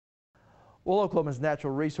Well, Oklahoma's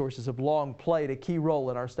natural resources have long played a key role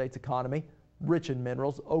in our state's economy. Rich in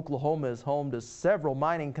minerals, Oklahoma is home to several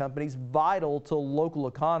mining companies vital to local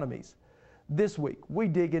economies. This week, we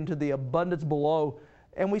dig into the abundance below,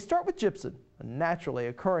 and we start with gypsum, a naturally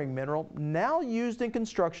occurring mineral now used in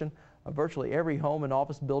construction of virtually every home and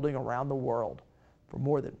office building around the world. For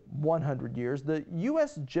more than 100 years, the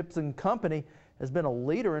U.S. Gypsum Company has been a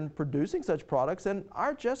leader in producing such products, and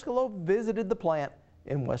our Jessica Lowe visited the plant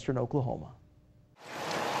in western Oklahoma.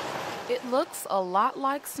 It looks a lot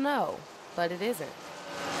like snow, but it isn't.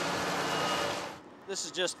 This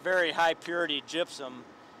is just very high purity gypsum.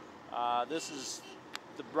 This is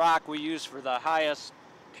the rock we use for the highest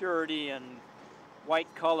purity and white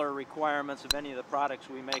color requirements of any of the products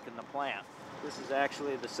we make in the plant. This is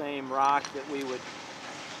actually the same rock that we would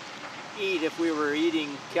eat if we were eating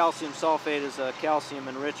calcium sulfate as a calcium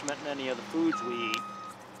enrichment in any of the foods we eat.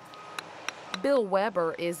 Bill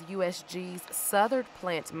Weber is USG's Southern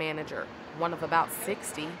Plant Manager, one of about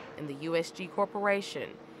 60 in the USG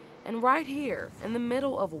Corporation. And right here in the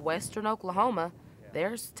middle of western Oklahoma,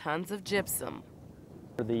 there's tons of gypsum.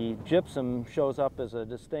 The gypsum shows up as a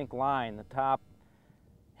distinct line. The top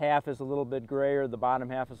half is a little bit grayer, the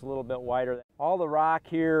bottom half is a little bit whiter. All the rock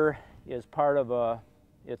here is part of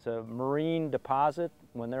it's a marine deposit.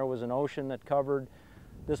 When there was an ocean that covered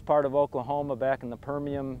this part of Oklahoma back in the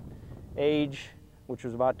Permian age, which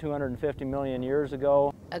was about 250 million years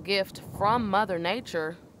ago. A gift from Mother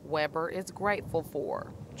Nature Weber is grateful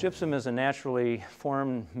for. Gypsum is a naturally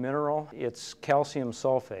formed mineral. It's calcium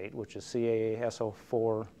sulfate, which is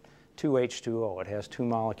CaSO4 2H2O. It has two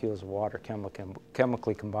molecules of water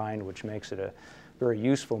chemically combined, which makes it a very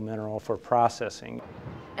useful mineral for processing.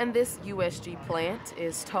 And this USG plant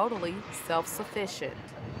is totally self-sufficient.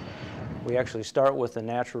 We actually start with the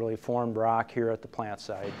naturally formed rock here at the plant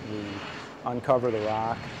site. We uncover the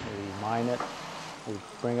rock, we mine it, we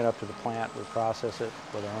bring it up to the plant, we process it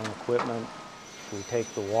with our own equipment. We take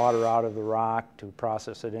the water out of the rock to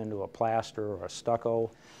process it into a plaster or a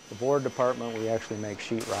stucco. The board department, we actually make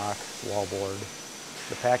sheetrock, wallboard.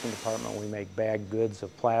 The packing department, we make bagged goods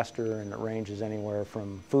of plaster, and it ranges anywhere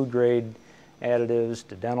from food grade additives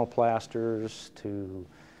to dental plasters to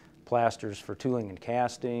plasters for tooling and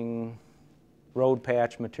casting, road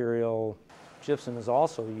patch material. Gypsum is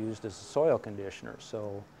also used as a soil conditioner,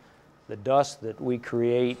 so the dust that we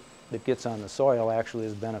create that gets on the soil actually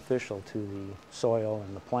is beneficial to the soil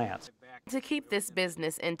and the plants. To keep this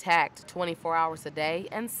business intact 24 hours a day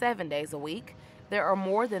and 7 days a week, there are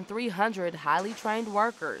more than 300 highly trained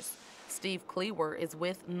workers. Steve Kliewer is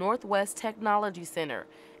with Northwest Technology Center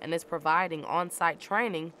and is providing on-site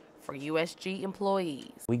training for USG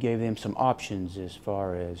employees. We gave them some options as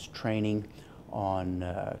far as training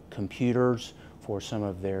on computers for some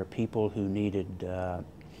of their people who needed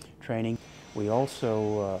training. We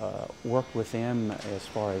also worked with them as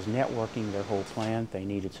far as networking their whole plant. They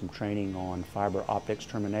needed some training on fiber optics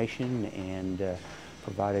termination, and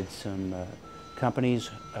provided some companies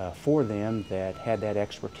for them that had that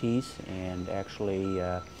expertise and actually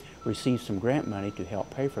received some grant money to help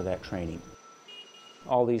pay for that training.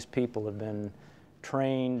 All these people have been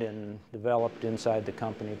trained and developed inside the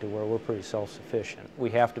company to where we're pretty self-sufficient.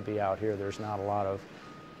 We have to be out here. There's not a lot of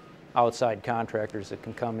outside contractors that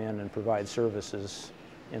can come in and provide services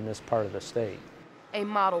in this part of the state. A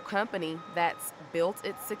model company that's built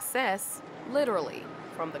its success literally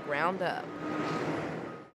from the ground up.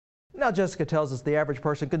 Now, Jessica tells us the average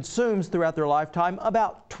person consumes throughout their lifetime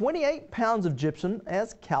about 28 pounds of gypsum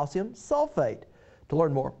as calcium sulfate. To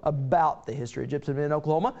learn more about the history of gypsum in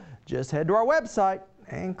Oklahoma, just head to our website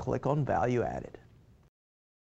and click on Value Added.